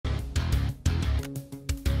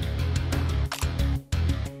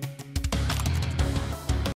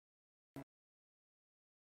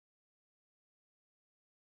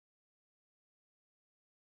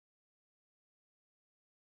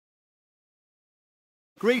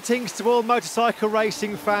Greetings to all motorcycle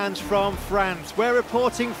racing fans from France. We're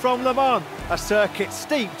reporting from Le Mans, a circuit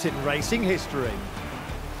steeped in racing history.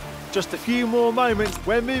 Just a few more moments,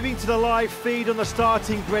 we're moving to the live feed on the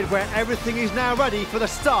starting grid where everything is now ready for the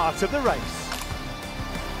start of the race.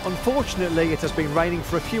 Unfortunately, it has been raining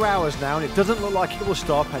for a few hours now and it doesn't look like it will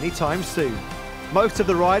stop anytime soon. Most of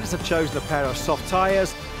the riders have chosen a pair of soft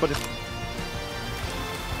tyres, but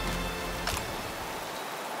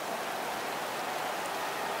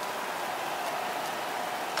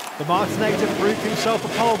the Martinator proved himself a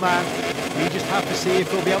pole man. We just have to see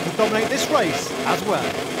if he'll be able to dominate this race as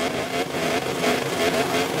well.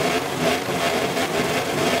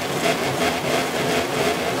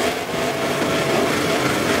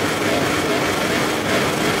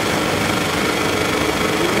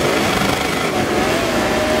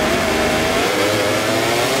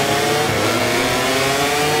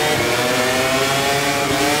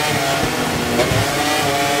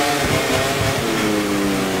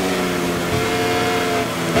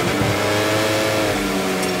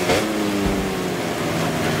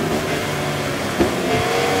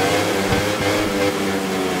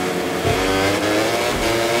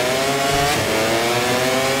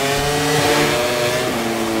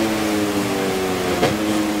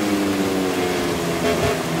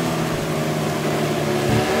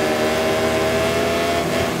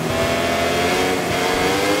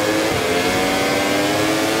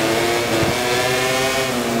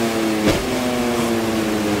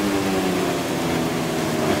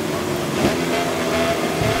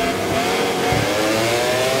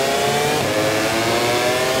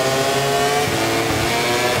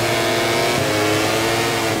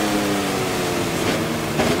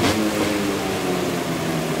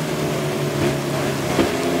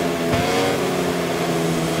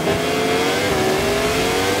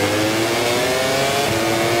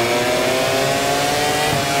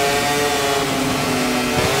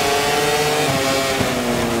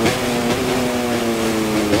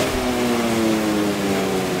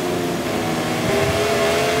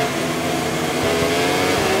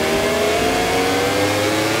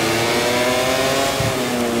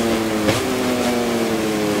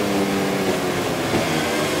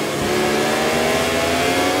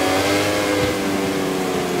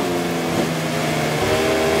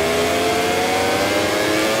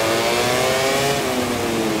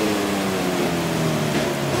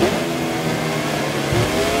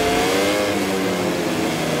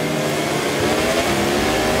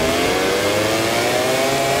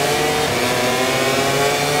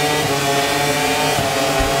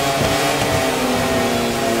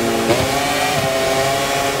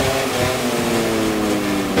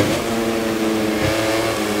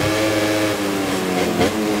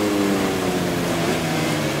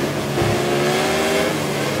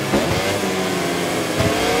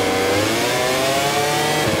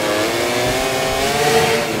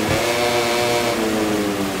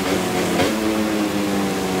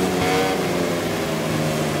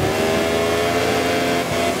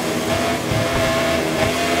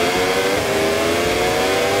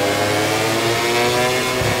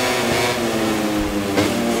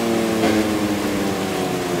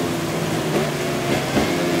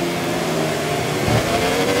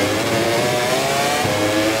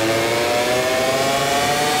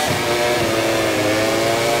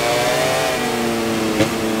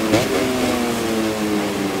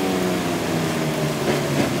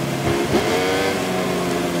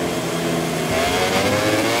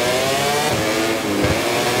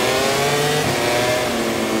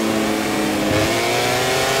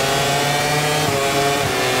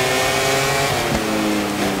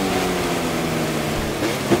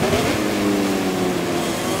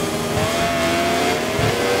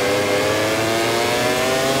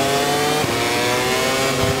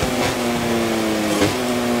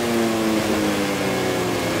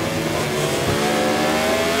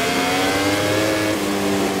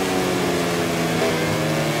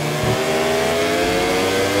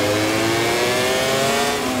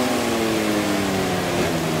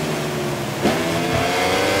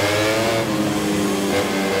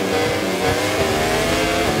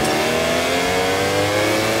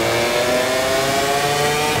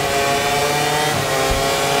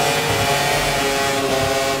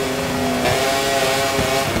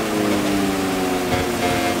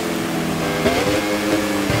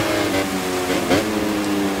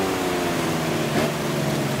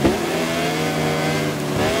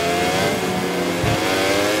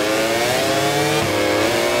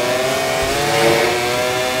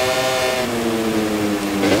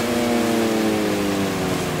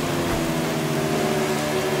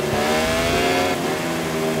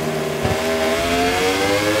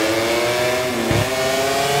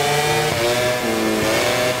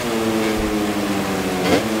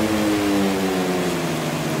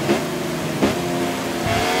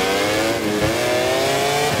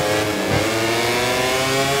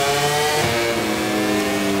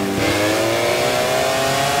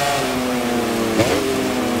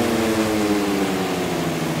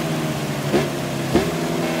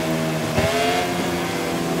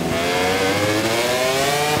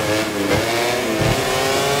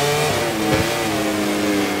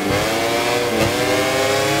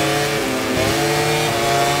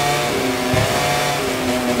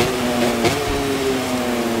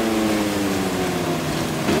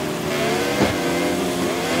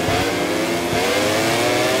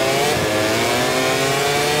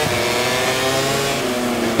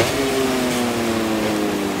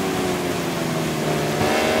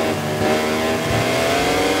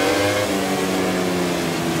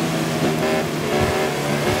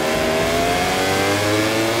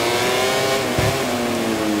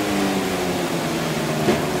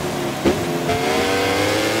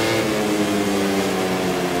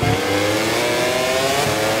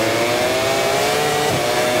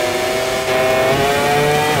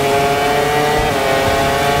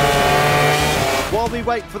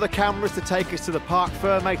 wait for the cameras to take us to the Parc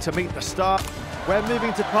Fermé to meet the start. We're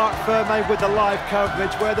moving to Parc Fermé with the live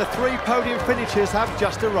coverage where the 3 podium finishers have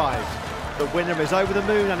just arrived. The winner is over the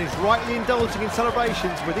moon and is rightly indulging in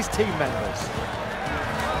celebrations with his team members.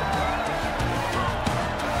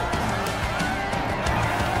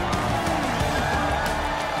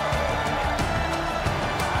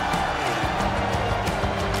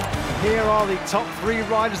 Here are the top 3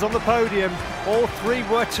 riders on the podium. All 3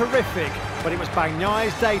 were terrific, but it was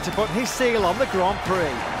Bagnai's day to put his seal on the Grand Prix.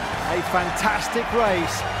 A fantastic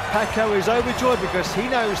race. Pecco is overjoyed because he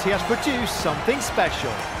knows he has produced something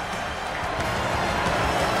special.